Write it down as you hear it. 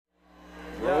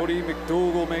Brody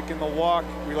McDougal making the walk.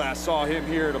 We last saw him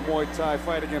here at a Muay Thai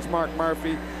fight against Mark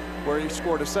Murphy, where he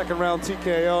scored a second-round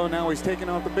TKO. Now he's taking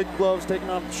off the big gloves, taking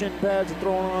off the shin pads, and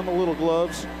throwing on the little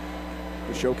gloves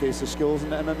to showcase his skills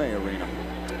in the MMA arena.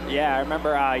 Yeah, I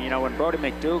remember, you know, when Brody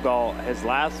McDougal, his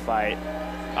last fight,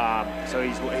 so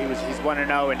he's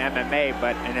 1-0 in MMA,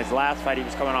 but in his last fight he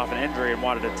was coming off an injury and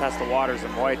wanted to test the waters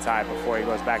in Muay Thai before he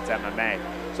goes back to MMA.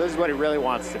 So this is what he really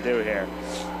wants to do here.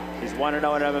 He's 1-0 in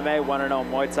MMA, 1-0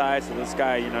 in Muay Thai, so this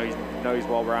guy, you know he's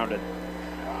well-rounded.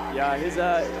 Yeah,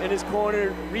 in his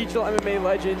corner, regional MMA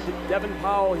legend, Devin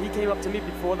Powell, he came up to me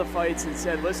before the fights and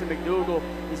said, listen, McDougal,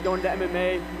 he's going to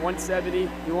MMA, 170.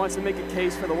 He wants to make a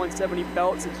case for the 170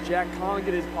 belt since Jack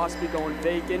Congan is possibly going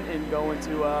vacant and going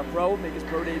to pro, make his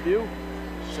pro debut.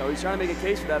 So he's trying to make a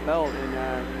case for that belt,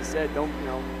 and he said, don't, you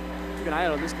know, keep an eye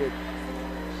out on this kid.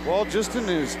 Well, just in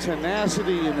his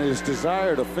tenacity and his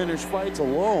desire to finish fights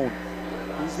alone,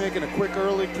 he's making a quick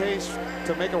early case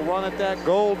to make a run at that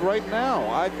gold right now.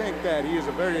 I think that he is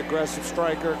a very aggressive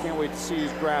striker. Can't wait to see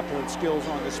his grappling skills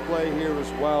on display here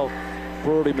as well.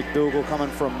 Brody McDougal coming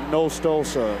from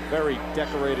Nostos, a very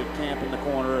decorated camp in the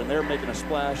corner, and they're making a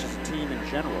splash as a team in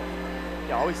general.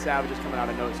 Yeah, always savages coming out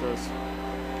of Nostos.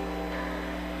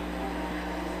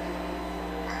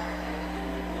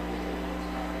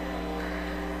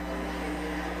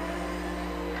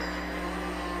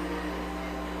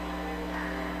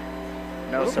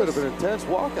 A little bit of an intense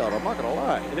walkout, I'm not going to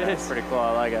lie. It is pretty cool,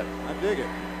 I like it. I dig it.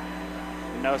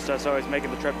 Nostos always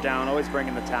making the trip down, always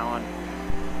bringing the talent.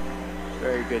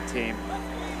 Very good team.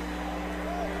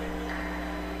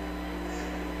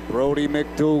 Brody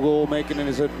McDougal making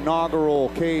his inaugural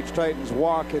Cage Titans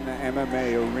walk in the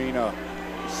MMA arena.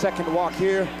 Second walk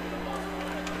here,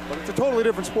 but it's a totally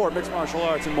different sport, mixed martial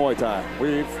arts and Muay Thai.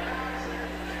 We've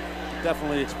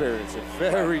definitely experienced it.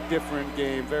 Very different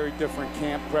game, very different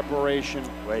camp preparation.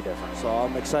 Way different. So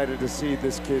I'm excited to see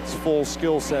this kid's full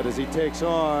skill set as he takes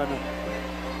on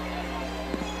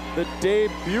the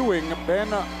debuting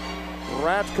Ben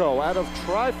Bratko out of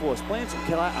Triforce, playing some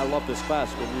I love this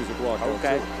classical music block.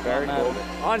 Okay, very cool.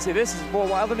 Honestly, this is more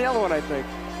wild than the other one, I think.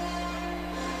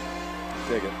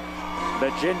 Dig it. The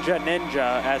Jinja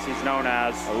Ninja, as he's known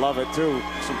as. I love it too.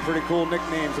 Some pretty cool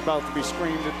nicknames about to be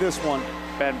screamed at this one.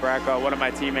 Ben Bratko, one of my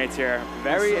teammates here.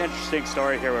 Very interesting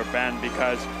story here with Ben,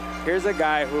 because here's a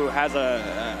guy who has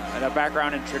a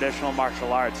background in traditional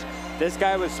martial arts. This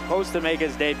guy was supposed to make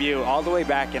his debut all the way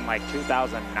back in like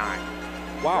 2009.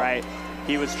 Wow. Right?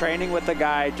 He was training with the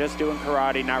guy, just doing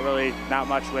karate, not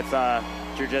much with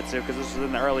jiu-jitsu, because this was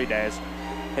in the early days.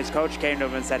 His coach came to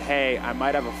him and said, hey, I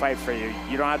might have a fight for you.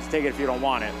 You don't have to take it if you don't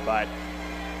want it, but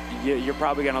you're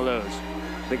probably gonna lose.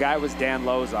 The guy was Dan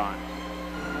Lozon.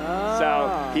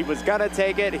 So he was gonna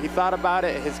take it, he thought about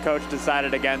it, his coach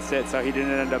decided against it, so he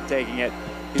didn't end up taking it.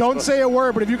 Don't say a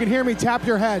word, but if you can hear me, tap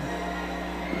your head.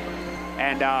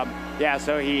 And yeah,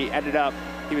 so he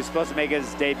was supposed to make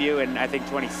his debut in, I think,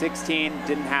 2016,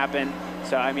 didn't happen.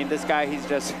 So, I mean, this guy, he's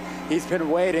been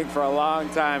waiting for a long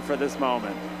time for this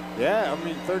moment. Yeah, I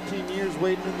mean, 13 years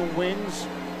waiting in the wings,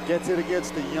 gets it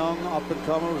against the young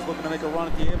up-and-comer who's looking to make a run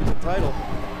at the amateur title.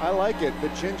 I like it, the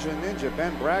Jinja Ninja,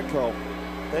 Ben Bratko.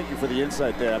 Thank you for the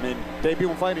insight there. I mean,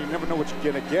 debut fighting, you never know what you're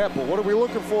gonna get, but what are we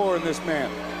looking for in this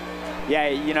man? Yeah,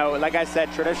 you know, like I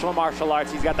said, traditional martial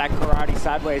arts, he's got that karate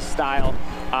sideways style,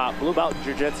 blue belt in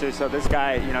jiu-jitsu, so this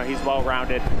guy, you know, he's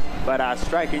well-rounded, but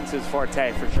striking's his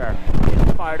forte for sure.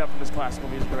 He's fired up from this classical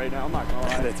music right now, I'm not gonna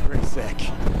lie. That's pretty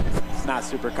sick. It's not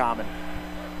super common.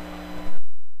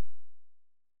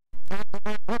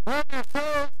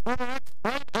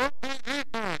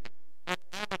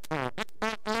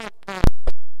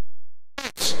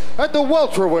 At the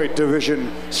welterweight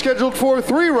division, scheduled for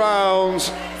 3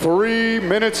 rounds, 3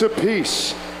 minutes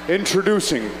apiece.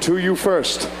 Introducing to you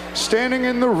first, standing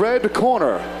in the red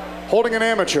corner, holding an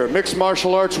amateur mixed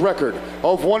martial arts record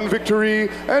of 1 victory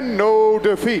and no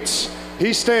defeats.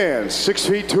 He stands 6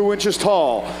 feet 2 inches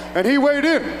tall, and he weighed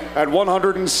in at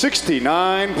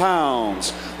 169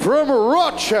 pounds. From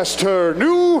Rochester,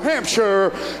 New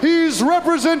Hampshire, he's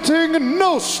representing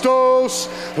Nostos.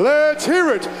 Let's hear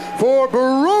it for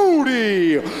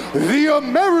Brody, the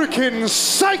American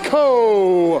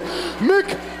Psycho,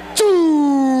 McDougal.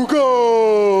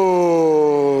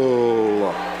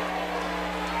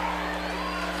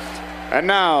 And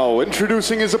now,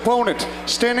 introducing his opponent,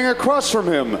 standing across from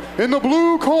him in the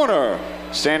blue corner,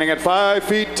 standing at 5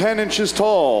 feet 10 inches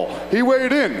tall. He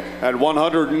weighed in at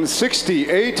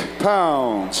 168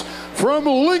 pounds. From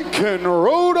Lincoln,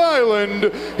 Rhode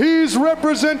Island, he's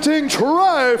representing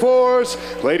Triforce.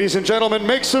 Ladies and gentlemen,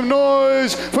 make some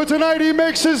noise, for tonight he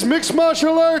makes his mixed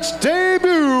martial arts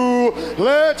debut,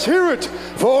 let's hear it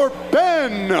for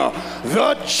Ben,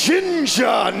 the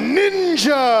Ginger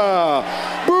Ninja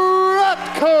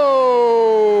Bratko.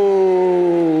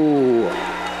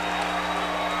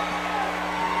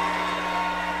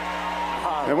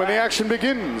 And when the action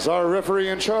begins, our referee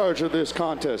in charge of this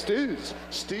contest is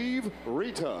Steve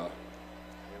Rita.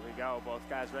 Here we go. Both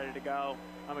guys ready to go.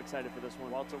 I'm excited for this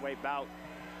one. Welterweight bout.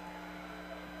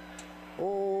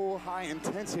 Oh, high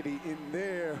intensity in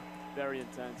there. Very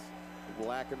intense.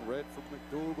 Black and red for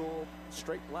McDougal.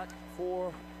 Straight black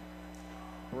for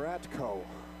Bratko.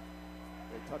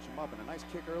 They touch him up, and a nice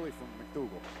kick early from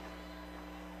McDougal.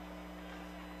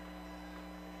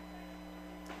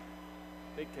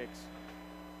 Big kicks.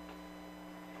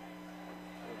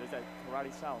 Oh, there's that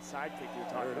karate style side kick you were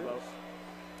talking about. Is.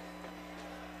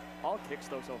 All kicks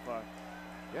though so far.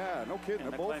 Yeah, no kidding.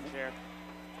 In They're the both, clinch here.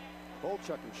 both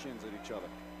chucking shins at each other.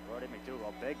 Brody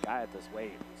McDougal, big guy at this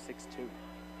weight, 6'2".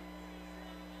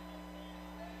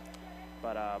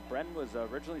 But Bren was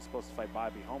originally supposed to fight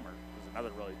Bobby Homer, who's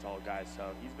another really tall guy,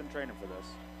 so he's been training for this.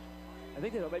 I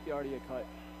think there might be already a cut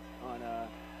on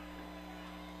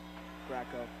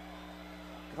Bratko.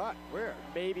 Cut? Where?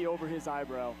 Maybe over his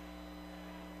eyebrow.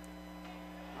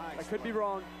 Nice. I could be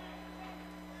wrong.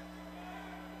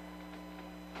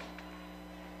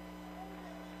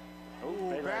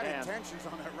 Ooh, big bad right hand. intentions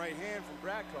on that right hand from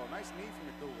Bratko. Nice knee from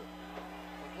McDougal.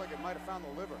 Looked like it might have found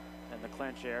the liver. In the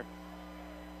clinch here.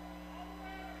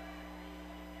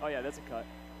 Oh yeah, that's a cut.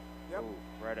 Yep. Ooh,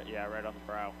 right on the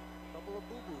brow. Couple of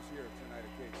boo-boos here tonight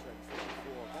at Cage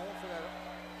 764. Going for that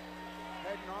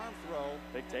head and arm throw.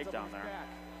 Big Ends up takedown in his there. back.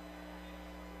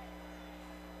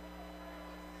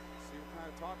 See what kind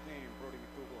of talk game Brody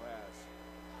McDougal has.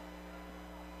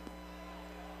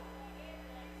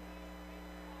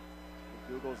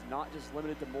 McDougal's not just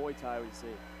limited to Muay Thai, we see.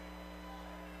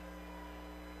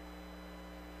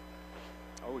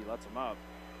 Oh, he lets him up.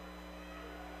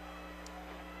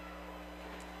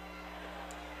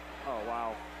 Oh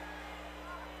wow.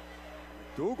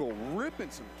 McDougal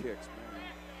ripping some kicks, man.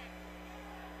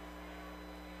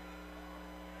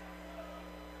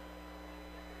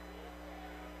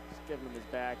 Just giving him his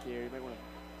back here. You might want to.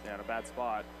 Yeah, in a bad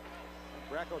spot.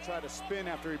 Bratko tried to spin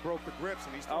after he broke the grips,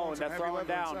 and he's throwing and some they're heavy throwing leather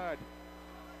down. inside.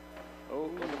 Oh,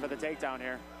 looking for the takedown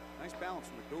here. Nice balance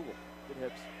from McDougal. Good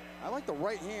hips. I like the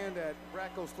right hand that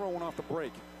Bratko's throwing off the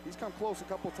break. He's come close a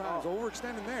couple times,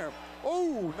 overextending there.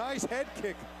 Oh, nice head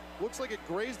kick. Looks like it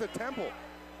grazed the temple.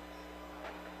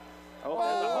 Oh,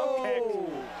 there's a hook kick.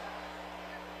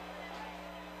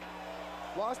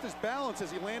 Lost his balance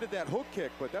as he landed that hook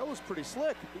kick, but that was pretty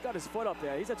slick. He got his foot up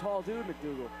there. He's a tall dude,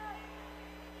 McDougal.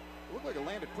 It looked like it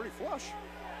landed pretty flush.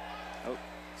 Oh,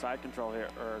 side control here,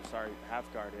 or sorry,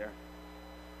 half guard here.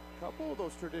 Couple of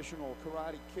those traditional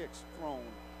karate kicks thrown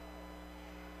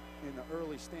in the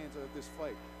early stanza of this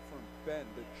fight from Ben,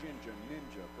 the Ginger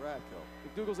Ninja Bratko.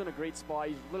 McDougal's in a great spot.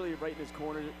 He's literally right in his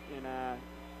corner, and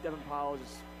Devin Powell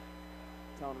just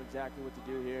telling him exactly what to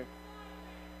do here.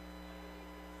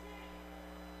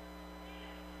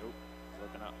 Oh, he's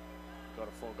looking up. Go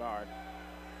to full guard.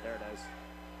 There it is.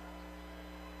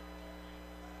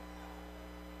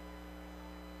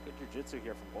 Good jiu-jitsu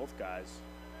here from both guys.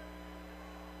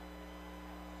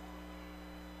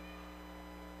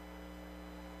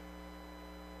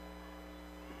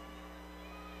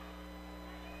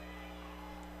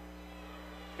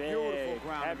 Beautiful Big,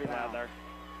 ground and heavy pound. leather.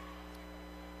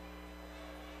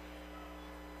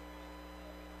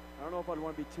 I don't know if I'd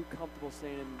want to be too comfortable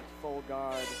staying in full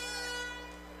guard.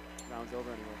 Round's over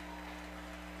anyway.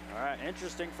 All right,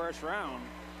 interesting first round.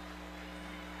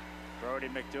 Brody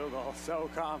McDougal, so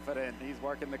confident. He's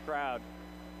working the crowd.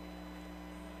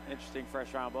 Interesting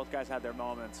first round. Both guys had their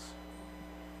moments.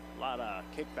 A lot of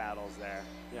kick battles there.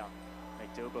 Yeah.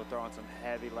 McDougal throwing some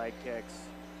heavy leg kicks.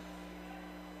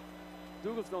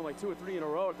 McDougal's going like 2 or 3 in a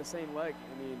row at the same leg.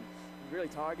 I mean, really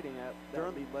targeting that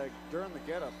lead leg. During the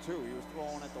get-up, too, he was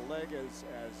throwing at the leg as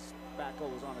Bratko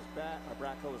was on his back,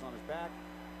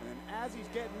 and then as he's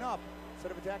getting up,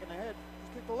 instead of attacking the head,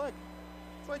 just kick the leg.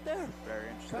 It's right there. Very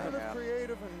interesting. Kind of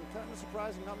creative and kind of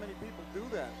surprising. Not many people do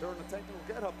that. During the technical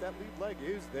get-up, that lead leg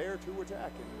is there to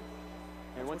attack.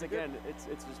 And once again, it's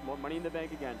just more money in the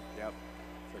bank again. Yep,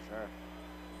 for sure.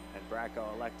 And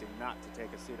Bratko electing not to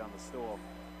take a seat on the stool.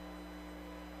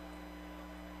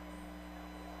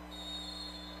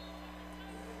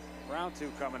 Round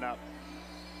 2 coming up.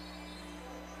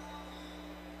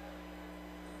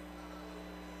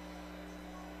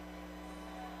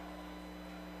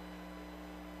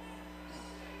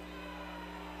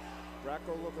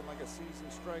 Bratko looking like a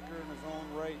seasoned striker in his own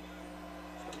right.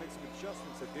 He's going to make some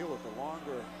adjustments to deal with the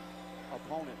longer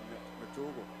opponent,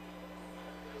 McDougal.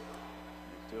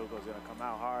 McDougal's going to come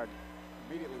out hard.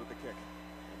 Immediately with the kick.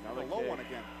 Another low kick. one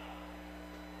again.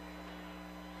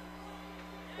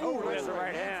 Oh, there's a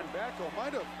right hand. Bratko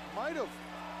might have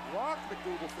rocked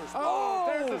McDougal first. Oh,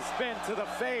 there's a spin to the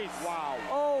face. Wow.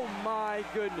 Oh my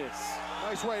goodness.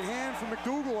 Nice right hand from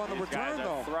McDougal on the These return, guys are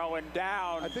though. throwing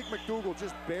down. I think McDougal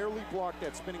just barely blocked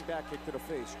that spinning back kick to the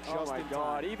face. Just Oh my in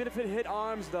God. time. Even if it hit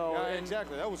arms, though. Yeah, and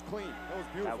exactly. That was clean. That was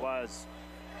beautiful. That was.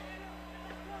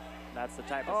 That's the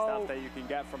type of stuff that you can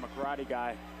get from a karate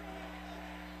guy.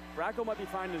 Bratko might be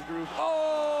finding his groove.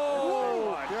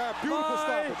 Oh! Yeah, beautiful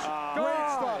My stoppage.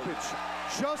 Great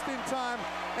stoppage. Just in time.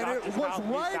 And Knocked it his was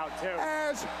mouthpiece right out, too.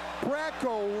 as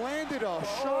Bratko landed a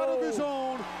shot of his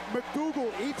own. McDougal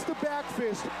eats the back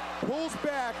fist, pulls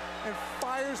back, and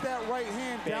fires that right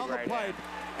hand Big down the right pipe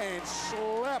and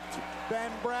slept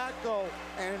Ben Bratko.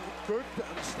 And good,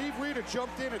 Steve Rita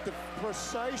jumped in at the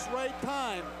precise right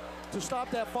time to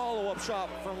stop that follow-up shot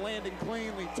from landing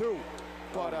cleanly, too.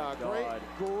 But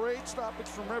great stoppage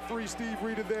from referee Steve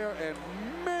Rita there, and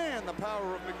man, the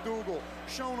power of McDougal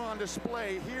shown on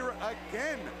display here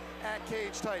again at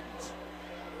Cage Titans.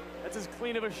 That's as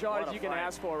clean of a shot What as a you can fight.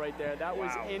 ask for right there. That was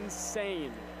Wow.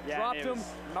 insane. Yeah, Dropped it him.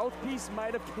 was- Mouthpiece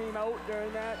might have came out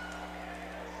during that.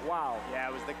 Wow. Yeah,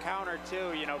 it was the counter,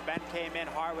 too. You know, Ben came in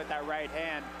hard with that right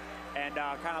hand and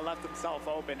kind of left himself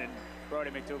open, and Brody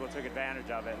McDougal took advantage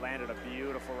of it, landed a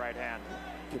beautiful right hand.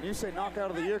 Can you say knockout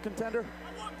of the year contender?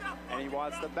 And he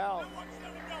wants the belt.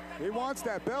 He wants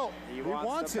that belt. He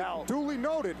wants the it. belt. Duly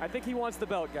noted. I think he wants the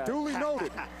belt, guys. Duly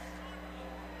noted.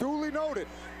 Duly noted.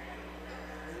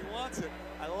 He wants it.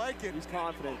 I like it. He's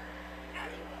confident.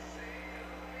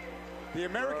 The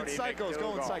American Brody Psycho is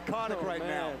going McDougal. psychotic Oh, right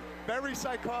man. now. Very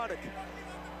psychotic.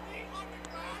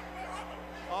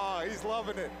 Oh, he's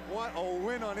loving it. What a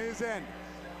win on his end.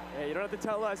 Hey, you don't have to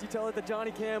tell us. You tell it to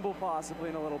Johnny Campbell possibly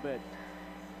in a little bit.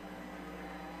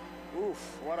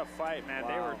 Oof, what a fight, man.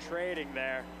 They Wow. were trading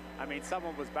there. I mean,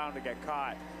 someone was bound to get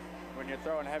caught when you're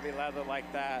throwing heavy leather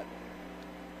like that.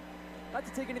 Not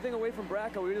to take anything away from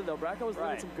Bratko either, though. Bratko was landing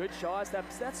Right. some good shots. That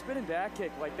spinning back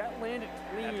kick, like that landed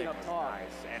That clean thing up was top.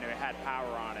 nice, and it had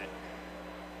power on it.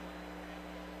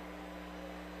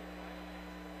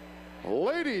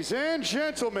 Ladies and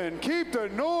gentlemen, keep the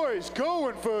noise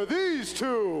going for these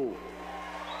two.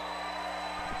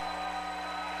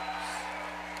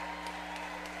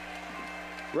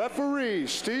 Referee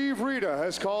Steve Rita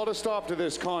has called a stop to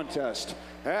this contest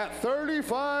at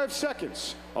 35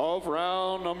 seconds of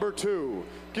round number 2,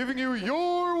 giving you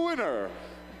your winner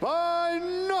by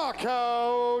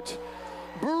knockout,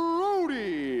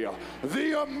 Brody,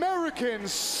 the American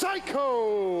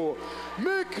Psycho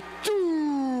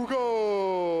McDougal.